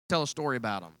tell a story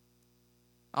about them.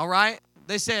 All right?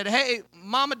 They said, hey,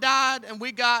 Mama died, and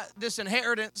we got this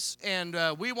inheritance, and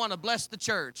we want to bless the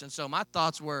church. And so my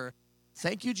thoughts were,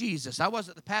 thank you, Jesus. I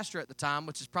wasn't the pastor at the time,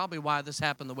 which is probably why this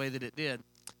happened the way that it did.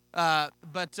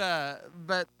 But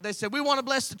they said, we want to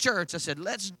bless the church. I said,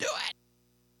 let's do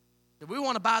it. We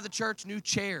want to buy the church new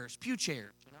chairs, pew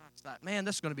chairs. You know, I thought, man,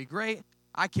 this is going to be great.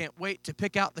 I can't wait to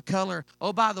pick out the color.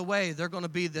 Oh, by the way, they're going to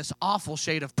be this awful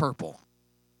shade of purple.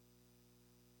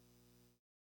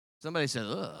 Somebody said,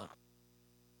 ugh.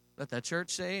 Let that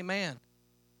church say amen.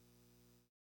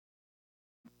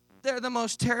 They're the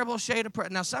most terrible shade of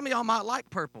purple. Now, some of y'all might like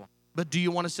purple, but do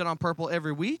you want to sit on purple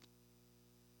every week?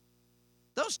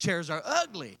 Those chairs are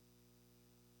ugly.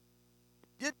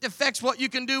 It affects what you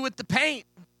can do with the paint.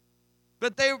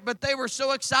 But they were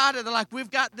so excited. They're like, we've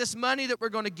got this money that we're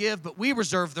going to give, but we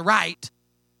reserve the right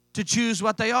to choose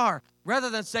what they are.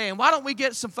 Rather than saying, why don't we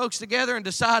get some folks together and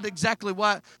decide exactly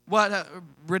what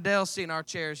Riddell's seen our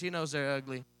chairs. He knows they're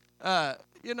ugly.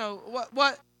 You know,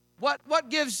 what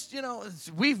gives, you know,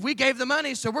 we gave the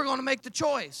money, so we're going to make the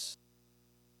choice.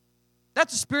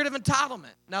 That's a spirit of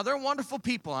entitlement. Now, they're wonderful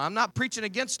people. I'm not preaching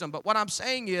against them, but what I'm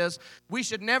saying is we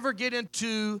should never get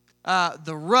into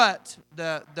the rut,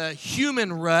 the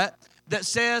human rut, that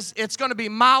says it's going to be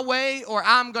my way or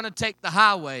I'm going to take the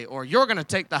highway or you're going to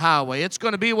take the highway. It's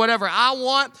going to be whatever I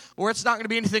want or it's not going to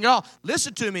be anything at all.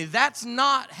 Listen to me. That's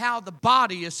not how the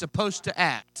body is supposed to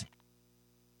act.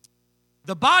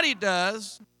 The body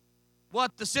does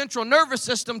what the central nervous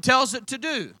system tells it to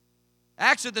do.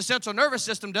 Actually, the central nervous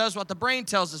system does what the brain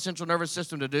tells the central nervous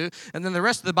system to do, and then the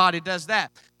rest of the body does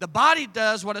that. The body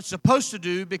does what it's supposed to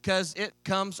do because it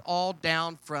comes all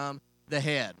down from the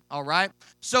head, all right?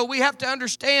 So we have to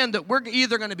understand that we're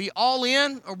either going to be all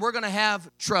in or we're going to have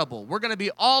trouble. We're going to be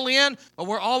all in or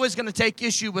we're always going to take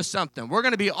issue with something. We're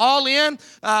going to be all in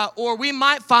or we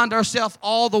might find ourselves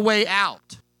all the way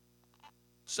out.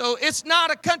 So it's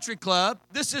not a country club.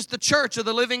 This is the church of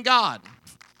the living God.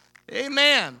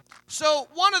 Amen. So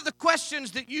one of the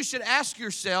questions that you should ask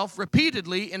yourself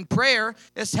repeatedly in prayer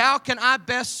is, how can I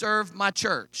best serve my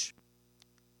church?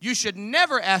 You should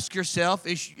never ask yourself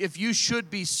if you should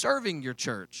be serving your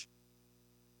church.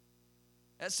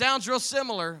 That sounds real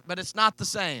similar, but it's not the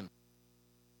same.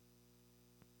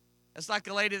 It's like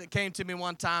a lady that came to me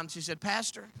one time. She said,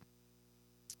 Pastor,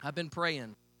 I've been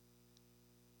praying.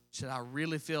 She said, I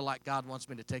really feel like God wants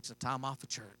me to take some time off of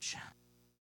church.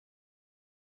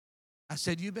 I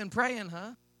said, you've been praying,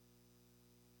 huh?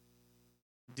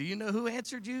 Do you know who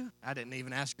answered you? I didn't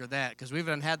even ask her that because we've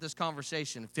had this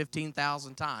conversation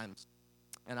 15,000 times.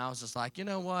 And I was just like, you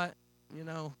know what? You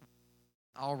know,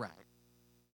 all right.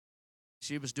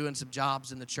 She was doing some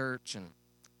jobs in the church and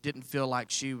didn't feel like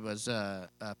she was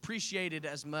appreciated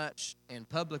as much and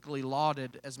publicly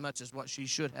lauded as much as what she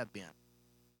should have been.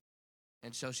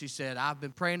 And so she said, I've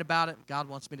been praying about it. God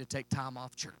wants me to take time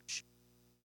off church.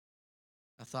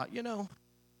 I thought, you know,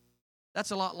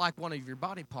 that's a lot like one of your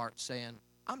body parts saying,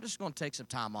 I'm just going to take some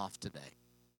time off today.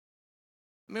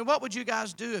 I mean, what would you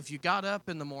guys do if you got up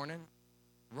in the morning,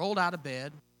 rolled out of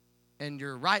bed, and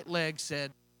your right leg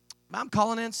said, I'm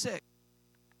calling in sick?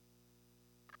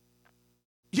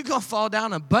 You're going to fall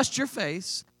down and bust your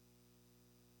face.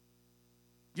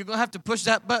 You're going to have to push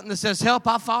that button that says, help,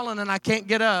 I've fallen and I can't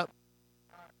get up.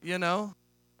 You know,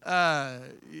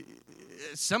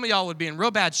 some of y'all would be in real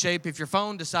bad shape if your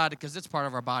phone decided, because it's part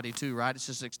of our body too, right? It's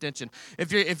just an extension.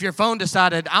 If your phone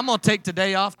decided, I'm going to take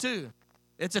today off too.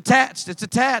 It's attached.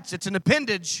 It's an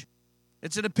appendage.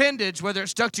 It's an appendage, whether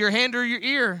it's stuck to your hand or your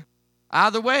ear.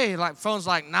 Either way, like phone's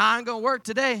like, nah, I ain't going to work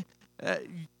today.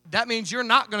 That means you're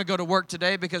not going to go to work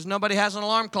today because nobody has an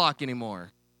alarm clock anymore.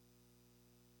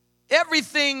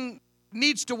 Everything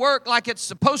needs to work like it's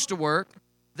supposed to work.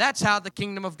 That's how the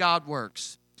kingdom of God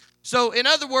works. So, in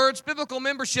other words, biblical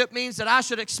membership means that I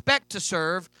should expect to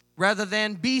serve rather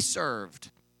than be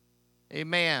served.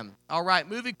 Amen. All right,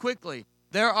 moving quickly.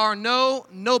 There are no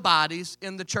nobodies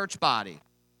in the church body.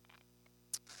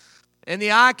 And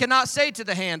the eye cannot say to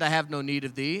the hand, I have no need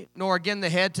of thee, nor again the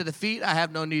head to the feet, I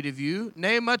have no need of you.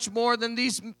 Nay, much more than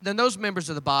those members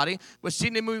of the body, which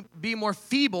seem to be more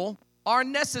feeble, are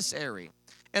necessary.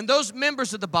 And those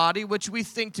members of the body which we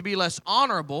think to be less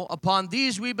honorable, upon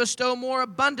these we bestow more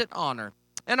abundant honor.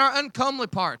 And our uncomely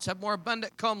parts have more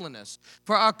abundant comeliness.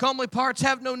 For our comely parts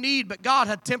have no need, but God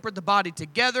hath tempered the body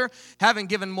together, having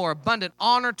given more abundant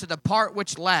honor to the part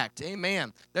which lacked.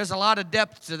 Amen. There's a lot of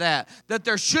depth to that. That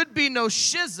there should be no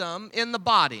schism in the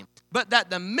body. but that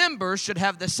the members should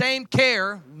have the same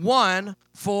care one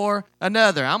for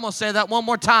another. I'm going to say that one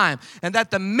more time. And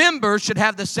that the members should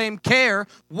have the same care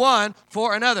one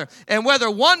for another. And whether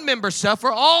one member suffer,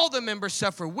 all the members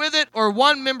suffer with it, or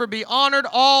one member be honored,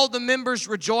 all the members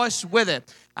rejoice with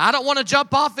it. I don't want to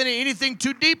jump off into anything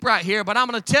too deep right here, but I'm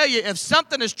going to tell you, if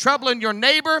something is troubling your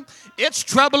neighbor, it's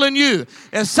troubling you.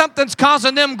 If something's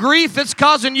causing them grief, it's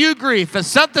causing you grief. If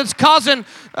something's causing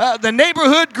the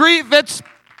neighborhood grief,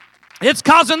 it's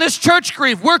causing this church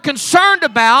grief. We're concerned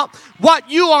about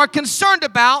what you are concerned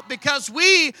about because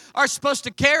we are supposed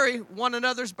to carry one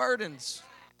another's burdens.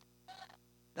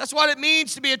 That's what it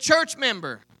means to be a church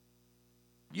member.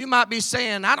 You might be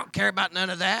saying, I don't care about none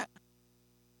of that.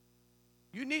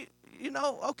 You need,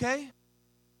 okay.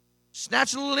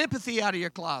 Snatch a little empathy out of your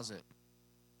closet.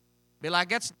 Be like,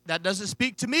 that doesn't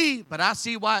speak to me, but I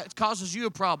see why it causes you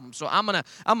a problem. So I'm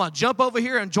gonna jump over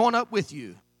here and join up with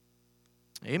you.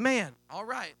 Amen. All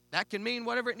right. That can mean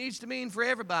whatever it needs to mean for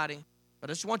everybody. But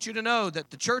I just want you to know that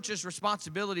the church's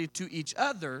responsibility to each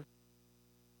other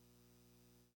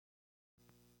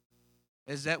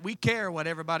is that we care what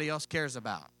everybody else cares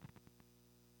about.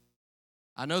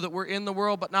 I know that we're in the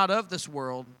world, but not of this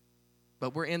world.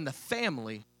 But we're in the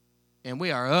family, and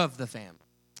we are of the family.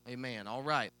 Amen. All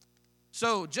right.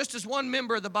 So just as one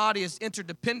member of the body is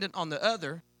interdependent on the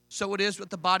other, so it is with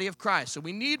the body of Christ. So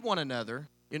we need one another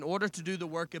in order to do the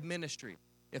work of ministry.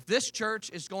 If this church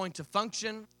is going to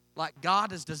function like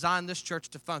God has designed this church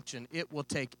to function, it will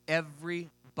take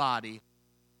everybody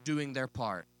doing their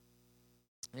part.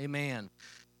 Amen.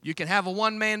 You can have a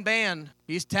one-man band.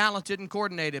 He's talented and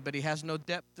coordinated, but he has no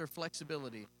depth or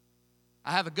flexibility.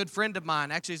 I have a good friend of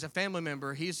mine. Actually, he's a family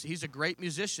member. He's a great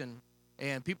musician,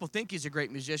 and people think he's a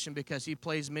great musician because he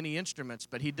plays many instruments,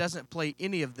 but he doesn't play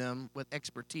any of them with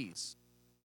expertise.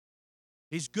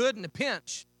 He's good in a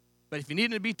pinch, but if you need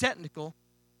him to be technical,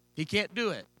 he can't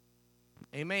do it.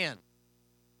 Amen.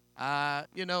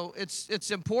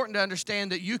 It's important to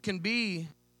understand that you can be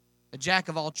a jack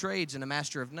of all trades and a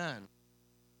master of none.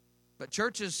 But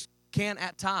churches can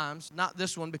at times, not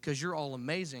this one because you're all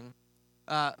amazing,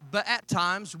 but at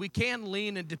times we can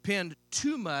lean and depend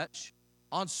too much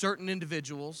on certain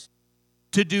individuals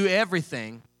to do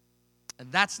everything.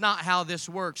 And that's not how this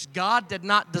works. God did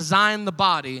not design the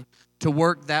body to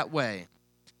work that way.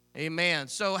 Amen.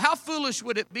 So how foolish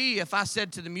would it be if I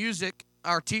said to the music,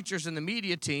 our teachers and the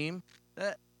media team,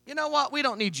 you know what, we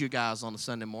don't need you guys on a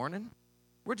Sunday morning.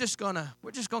 We're just gonna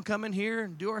come in here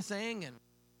and do our thing, and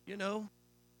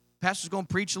pastor's gonna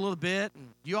preach a little bit, and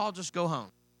you all just go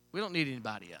home. We don't need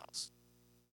anybody else.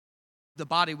 The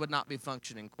body would not be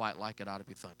functioning quite like it ought to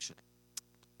be functioning.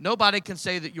 Nobody can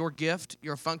say that your gift,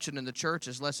 your function in the church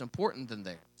is less important than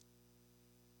theirs.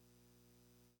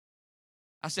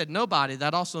 I said nobody,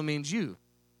 that also means you.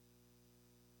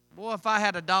 Boy, if I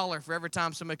had $1 for every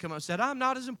time somebody come up and said, I'm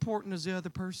not as important as the other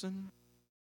person.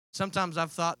 Sometimes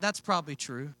I've thought, that's probably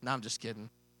true. No, I'm just kidding.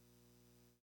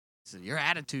 So your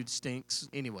attitude stinks.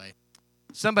 Anyway,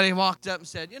 somebody walked up and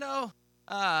said,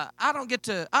 I don't get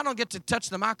to touch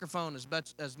the microphone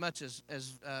as much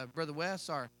as Brother Wes,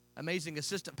 our amazing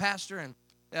assistant pastor, and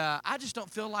I just don't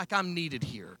feel like I'm needed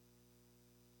here.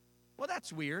 Well,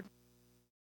 that's weird.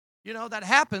 That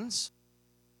happens,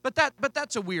 but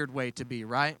that's a weird way to be,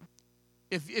 right?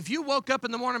 If you woke up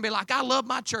in the morning and be like, I love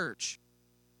my church,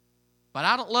 but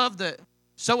I don't love that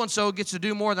so-and-so gets to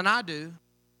do more than I do.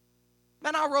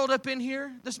 Man, I rolled up in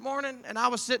here this morning, and I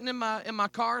was sitting in my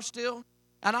car still,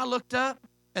 and I looked up,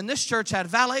 and this church had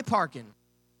valet parking.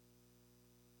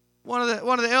 One of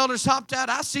the elders hopped out.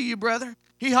 I see you, brother.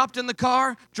 He hopped in the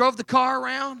car, drove the car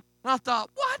around, and I thought,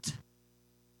 what?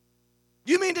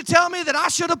 You mean to tell me that I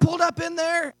should have pulled up in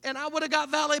there and I would have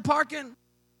got valet parking?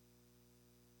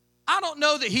 I don't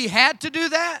know that he had to do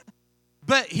that,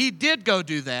 but he did go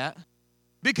do that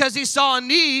because he saw a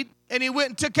need and he went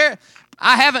and took care.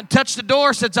 I haven't touched the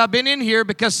door since I've been in here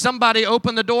because somebody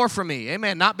opened the door for me.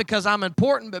 Amen. Not because I'm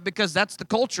important, but because that's the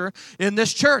culture in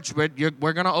this church. We're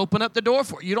going to open up the door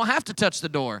for you. You don't have to touch the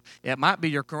door. It might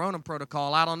be your corona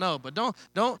protocol. I don't know, but don't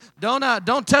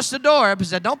touch the door. I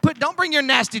said, don't bring your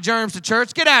nasty germs to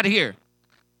church. Get out of here.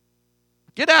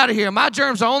 Get out of here. My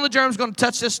germs are only germs going to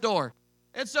touch this door.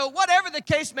 And so whatever the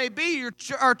case may be,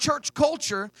 our church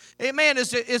culture, amen,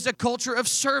 is a culture of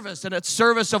service, and it's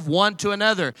service of one to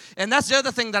another. And that's the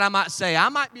other thing that I might say. I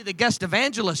might be the guest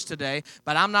evangelist today,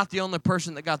 but I'm not the only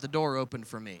person that got the door open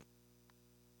for me.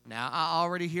 Now, I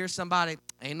already hear somebody,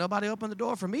 ain't nobody opened the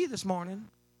door for me this morning.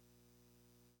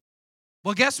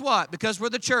 Well, guess what? Because we're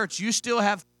the church, you still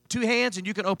have 2 hands and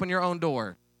you can open your own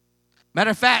door.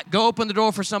 Matter of fact, go open the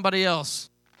door for somebody else.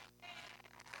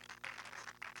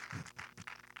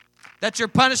 That's your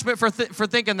punishment for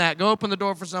thinking that. Go open the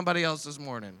door for somebody else this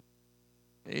morning.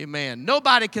 Amen.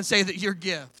 Nobody can say that your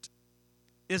gift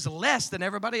is less than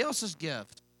everybody else's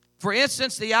gift. For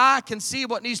instance, the eye can see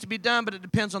what needs to be done, but it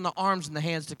depends on the arms and the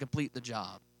hands to complete the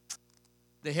job.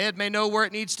 The head may know where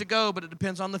it needs to go, but it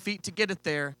depends on the feet to get it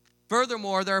there.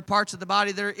 Furthermore, there are parts of the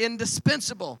body that are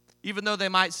indispensable, even though they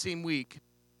might seem weak.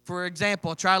 For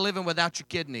example, try living without your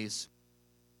kidneys.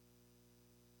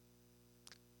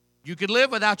 You could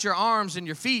live without your arms and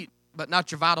your feet, but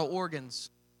not your vital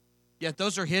organs. Yet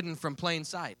those are hidden from plain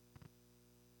sight.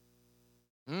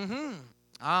 I'm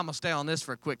going to stay on this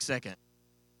for a quick second.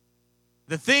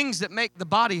 The things that make the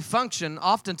body function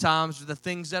oftentimes are the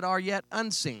things that are yet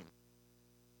unseen.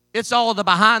 It's all the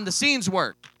behind-the-scenes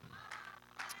work.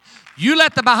 You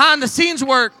let the behind-the-scenes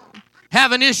work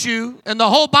have an issue, and the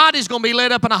whole body's going to be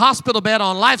laid up in a hospital bed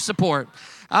on life support.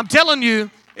 I'm telling you,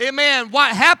 amen,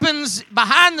 what happens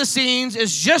behind the scenes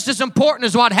is just as important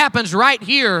as what happens right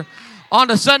here on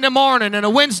a Sunday morning and a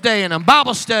Wednesday and a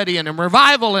Bible study and a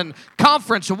revival and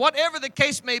conference or whatever the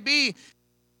case may be.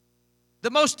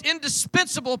 The most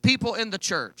indispensable people in the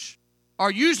church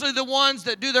are usually the ones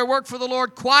that do their work for the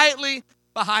Lord quietly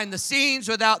behind the scenes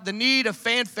without the need of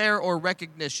fanfare or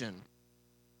recognition.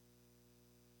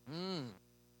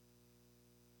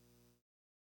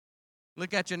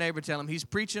 Look at your neighbor, tell him he's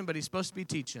preaching, but he's supposed to be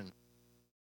teaching.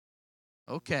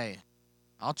 Okay,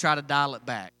 I'll try to dial it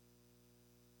back.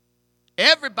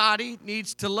 Everybody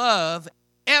needs to love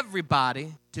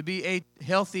everybody to be a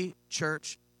healthy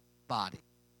church body.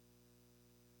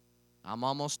 I'm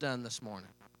almost done this morning,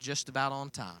 just about on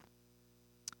time.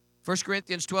 1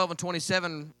 Corinthians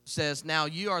 12:27 says, "Now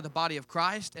you are the body of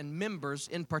Christ and members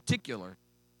in particular.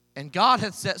 And God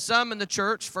hath set some in the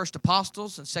church, first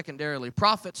apostles, and secondarily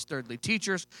prophets, thirdly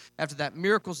teachers, after that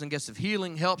miracles and gifts of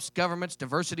healing, helps, governments,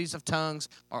 diversities of tongues."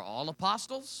 Are all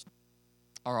apostles?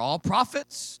 Are all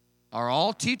prophets? Are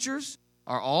all teachers?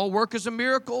 Are all workers of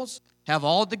miracles? Have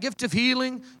all the gift of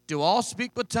healing? Do all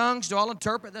speak with tongues? Do all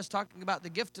interpret? That's talking about the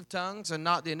gift of tongues and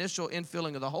not the initial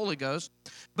infilling of the Holy Ghost.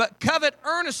 But covet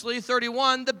earnestly,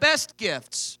 31, the best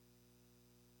gifts.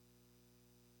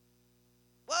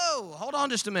 Whoa, hold on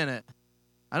just a minute.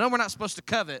 I know we're not supposed to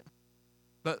covet,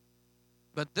 but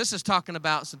this is talking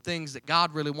about some things that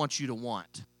God really wants you to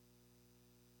want.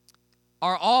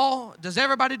 Does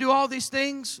everybody do all these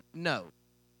things? No.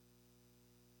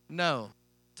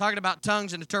 Talking about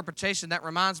tongues and interpretation, that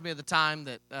reminds me of the time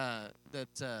that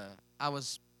I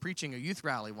was preaching a youth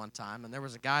rally one time, and there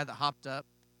was a guy that hopped up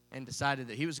and decided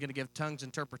that he was going to give tongues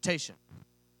interpretation.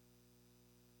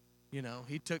 You know,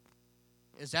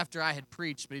 it's after I had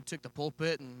preached, but he took the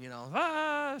pulpit and,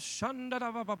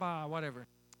 whatever.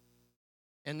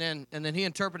 And then he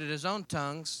interpreted his own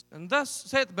tongues, and thus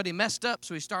saith, but he messed up,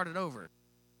 so he started over.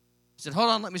 He said, hold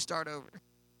on, let me start over.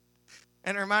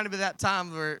 And it reminded me of that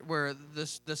time where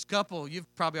this couple,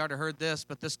 you've probably already heard this,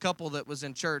 but this couple that was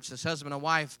in church, this husband and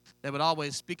wife, they would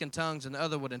always speak in tongues and the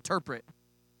other would interpret,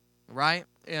 right?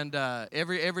 And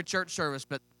every church service,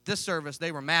 but this service,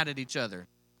 they were mad at each other.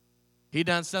 He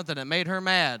done something that made her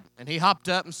mad, and he hopped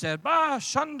up and said, "Ba,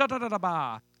 shunda da da da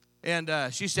ba."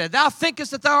 And she said, "Thou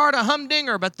thinkest that thou art a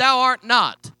humdinger, but thou art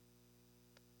not."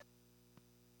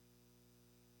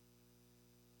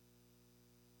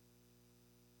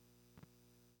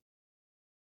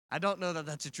 I don't know that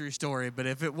that's a true story, but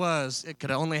if it was, it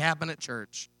could only happen at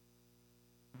church.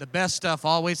 The best stuff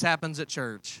always happens at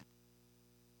church.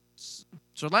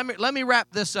 So let me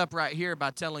wrap this up right here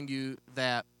by telling you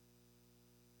that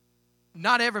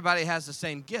not everybody has the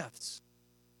same gifts.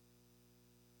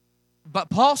 But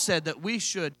Paul said that we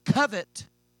should covet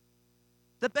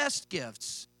the best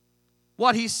gifts.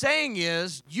 What he's saying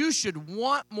is you should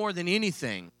want more than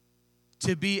anything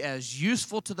to be as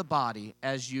useful to the body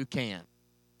as you can.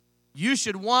 You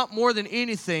should want more than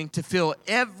anything to fill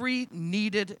every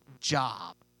needed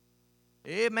job.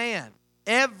 Amen.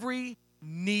 Every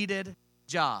needed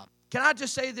job. Can I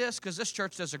just say this? Because this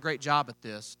church does a great job at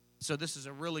this. So this is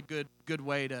a really good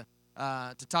way to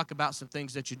talk about some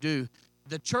things that you do.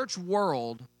 The church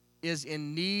world is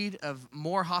in need of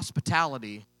more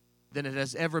hospitality than it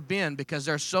has ever been because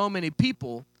there are so many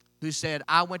people who said,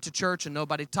 I went to church and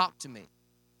nobody talked to me.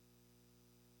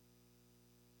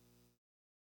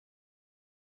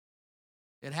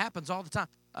 It happens all the time.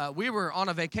 We were on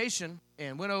a vacation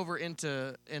and went over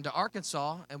into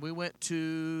Arkansas, and we went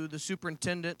to the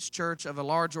superintendent's church of a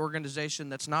large organization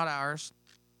that's not ours.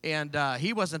 And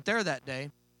he wasn't there that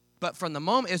day. But from the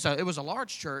moment, it was a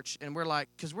large church, and we're like,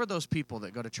 because we're those people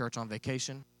that go to church on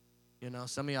vacation. You know,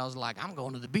 some of y'all was like, I'm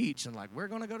going to the beach. And like, we're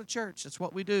going to go to church. That's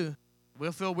what we do.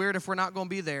 We'll feel weird if we're not going to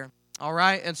be there. All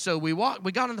right, and so we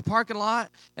got in the parking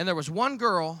lot, and there was one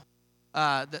girl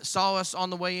that saw us on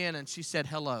the way in, and she said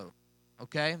hello.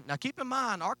 Okay, now keep in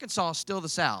mind, Arkansas is still the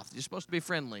South. You're supposed to be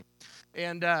friendly,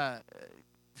 and the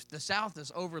South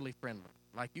is overly friendly.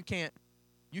 Like you can't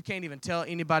even tell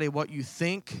anybody what you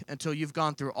think until you've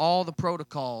gone through all the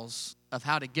protocols of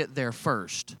how to get there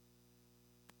first.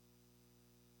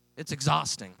 It's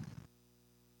exhausting.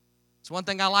 It's one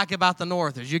thing I like about the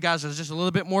North is you guys are just a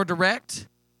little bit more direct.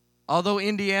 Although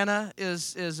Indiana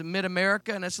is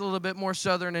mid-America and it's a little bit more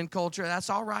Southern in culture, that's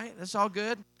all right. That's all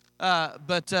good.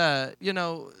 But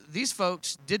these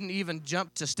folks didn't even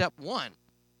jump to step one.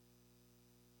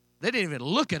 They didn't even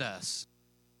look at us.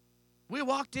 We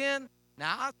walked in.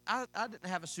 Now, I didn't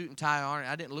have a suit and tie on.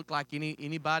 I didn't look like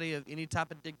anybody of any type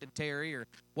of dignitary or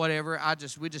whatever.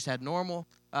 We just had normal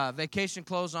vacation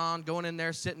clothes on, going in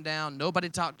there, sitting down. Nobody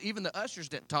talked. Even the ushers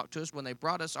didn't talk to us when they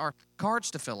brought us our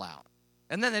cards to fill out.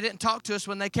 And then they didn't talk to us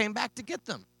when they came back to get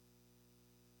them.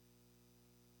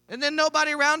 And then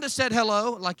nobody around us said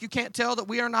hello. Like, you can't tell that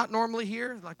we are not normally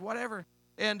here. Like, whatever.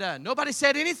 And nobody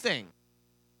said anything.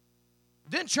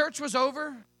 Then church was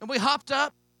over, and we hopped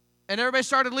up, and everybody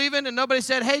started leaving, and nobody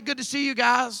said, hey, good to see you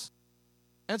guys.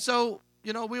 And so,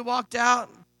 we walked out,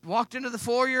 walked into the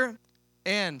foyer,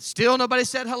 and still nobody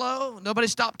said hello. Nobody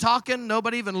stopped talking.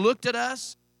 Nobody even looked at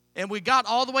us. And we got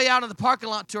all the way out of the parking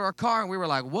lot to our car, and we were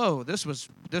like, whoa, this was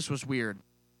weird.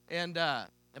 And,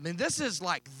 this is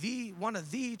like one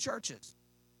of the churches.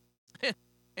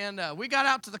 And we got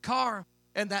out to the car,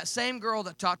 and that same girl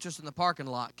that talked to us in the parking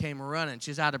lot came running.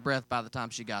 She's out of breath by the time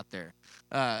she got there.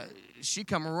 She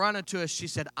come running to us. She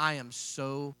said, I am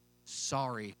so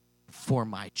sorry for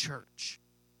my church.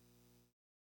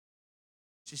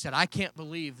 She said, I can't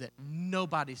believe that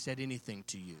nobody said anything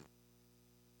to you.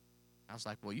 I was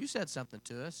like, well, you said something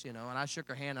to us, and I shook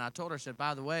her hand, and I told her, I said,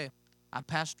 by the way, I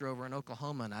pastor over in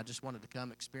Oklahoma, and I just wanted to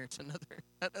come experience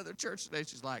another church today.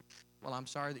 She's like, well, I'm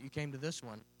sorry that you came to this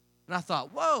one. And I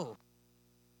thought, whoa,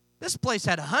 this place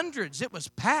had hundreds. It was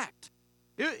packed.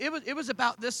 It was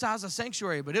about this size of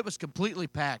sanctuary, but it was completely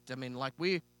packed. I mean, like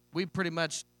we pretty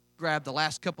much grabbed the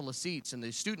last couple of seats, and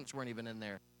the students weren't even in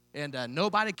there. And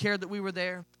nobody cared that we were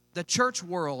there. The church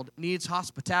world needs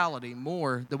hospitality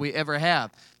more than we ever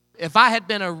have. If I had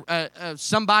been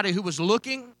somebody who was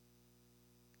looking,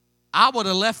 I would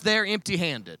have left there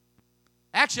empty-handed.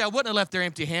 Actually, I wouldn't have left there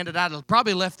empty-handed. I'd have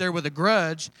probably left there with a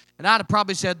grudge, and I'd have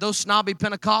probably said, those snobby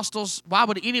Pentecostals, why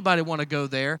would anybody want to go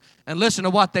there and listen to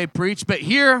what they preach? But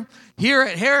here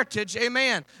at Heritage,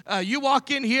 amen, you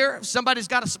walk in here, somebody's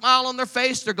got a smile on their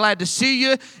face, they're glad to see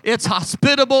you, it's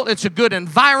hospitable, it's a good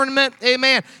environment,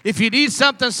 amen. If you need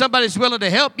something, somebody's willing to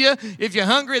help you. If you're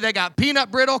hungry, they got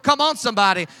peanut brittle. Come on,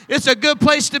 somebody. It's a good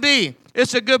place to be.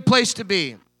 It's a good place to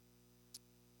be.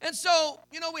 And so,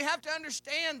 we have to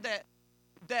understand that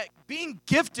being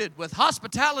gifted with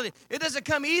hospitality, it doesn't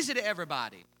come easy to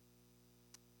everybody.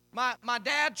 My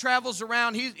dad travels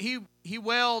around. He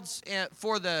welds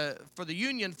for the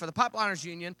union, for the Pipeliners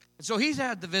Union, and so he's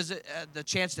had the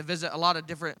chance to visit a lot of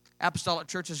different apostolic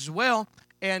churches as well.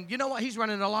 And you know what? He's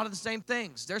running a lot of the same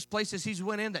things. There's places he's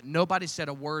went in that nobody said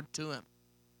a word to him.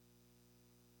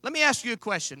 Let me ask you a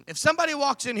question. If somebody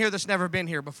walks in here that's never been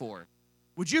here before,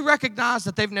 would you recognize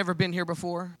that they've never been here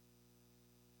before?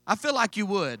 I feel like you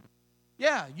would.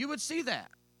 Yeah, you would see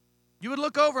that. You would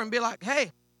look over and be like,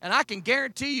 hey, and I can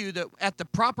guarantee you that at the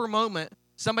proper moment,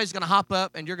 somebody's going to hop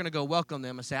up and you're going to go welcome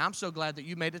them and say, I'm so glad that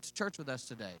you made it to church with us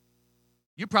today.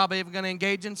 You're probably even going to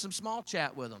engage in some small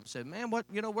chat with them. Say, man,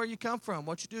 where you come from?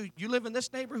 What you do? You live in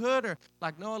this neighborhood? Or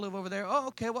like, no, I live over there. Oh,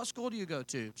 okay, what school do you go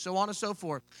to? So on and so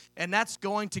forth. And that's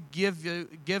going to give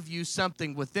you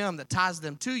something with them that ties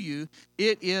them to you.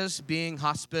 It is being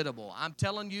hospitable. I'm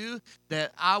telling you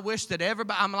that I wish that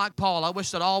everybody, I'm like Paul, I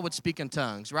wish that all would speak in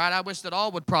tongues, right? I wish that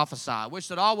all would prophesy. I wish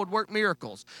that all would work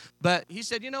miracles. But he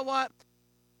said, you know what?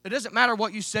 It doesn't matter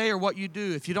what you say or what you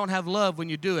do. If you don't have love when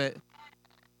you do it,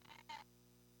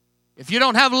 if you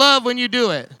don't have love when you do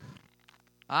it,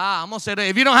 I'm going to say that.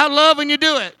 If you don't have love when you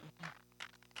do it,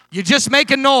 you're just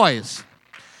making noise.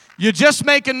 You're just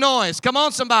making noise. Come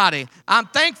on, somebody. I'm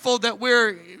thankful that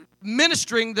we're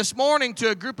ministering this morning to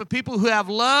a group of people who have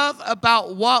love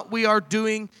about what we are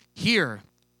doing here.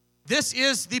 This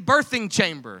is the birthing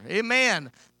chamber.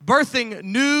 Amen. Birthing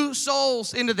new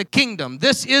souls into the kingdom.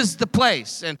 This is the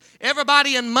place. And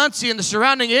everybody in Muncie and the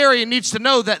surrounding area needs to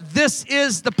know that this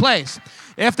is the place.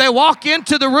 If they walk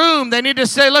into the room, they need to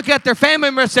say, look at their family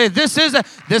member and say, this is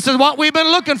what we've been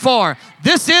looking for.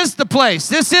 This is the place.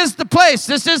 This is the place.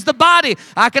 This is the body.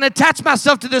 I can attach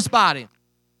myself to this body.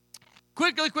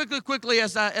 Quickly,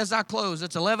 as I close.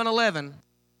 It's 11:11.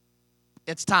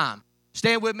 It's time.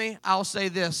 Stand with me. I'll say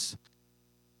this.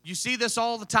 You see this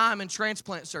all the time in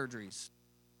transplant surgeries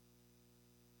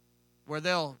where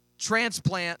they'll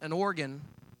transplant an organ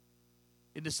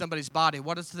into somebody's body.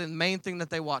 What is the main thing that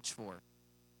they watch for?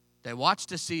 They watch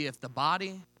to see if the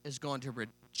body is going to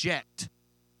reject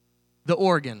the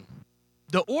organ.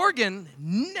 The organ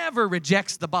never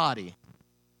rejects the body.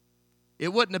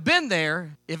 It wouldn't have been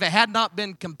there if it had not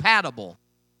been compatible.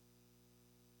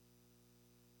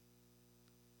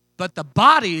 But the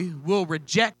body will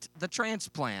reject the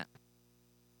transplant.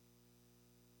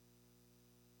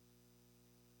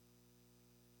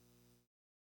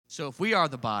 So if we are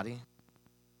the body,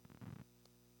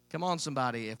 come on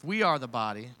somebody, if we are the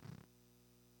body,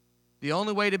 the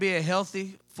only way to be a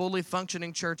healthy, fully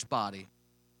functioning church body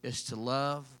is to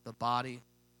love the body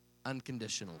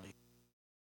unconditionally.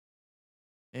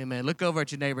 Amen. Look over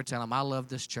at your neighbor, tell him, I love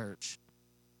this church.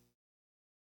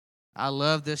 I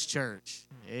love this church.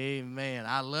 Amen.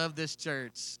 I love this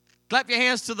church. Clap your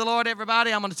hands to the Lord,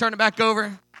 everybody. I'm going to turn it back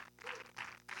over.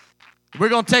 We're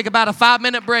going to take about a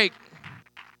 5-minute break.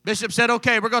 Bishop said,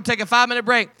 okay, we're going to take a 5-minute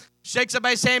break. Shake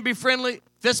somebody's hand, be friendly,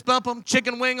 fist bump them,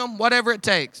 chicken wing them, whatever it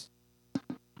takes.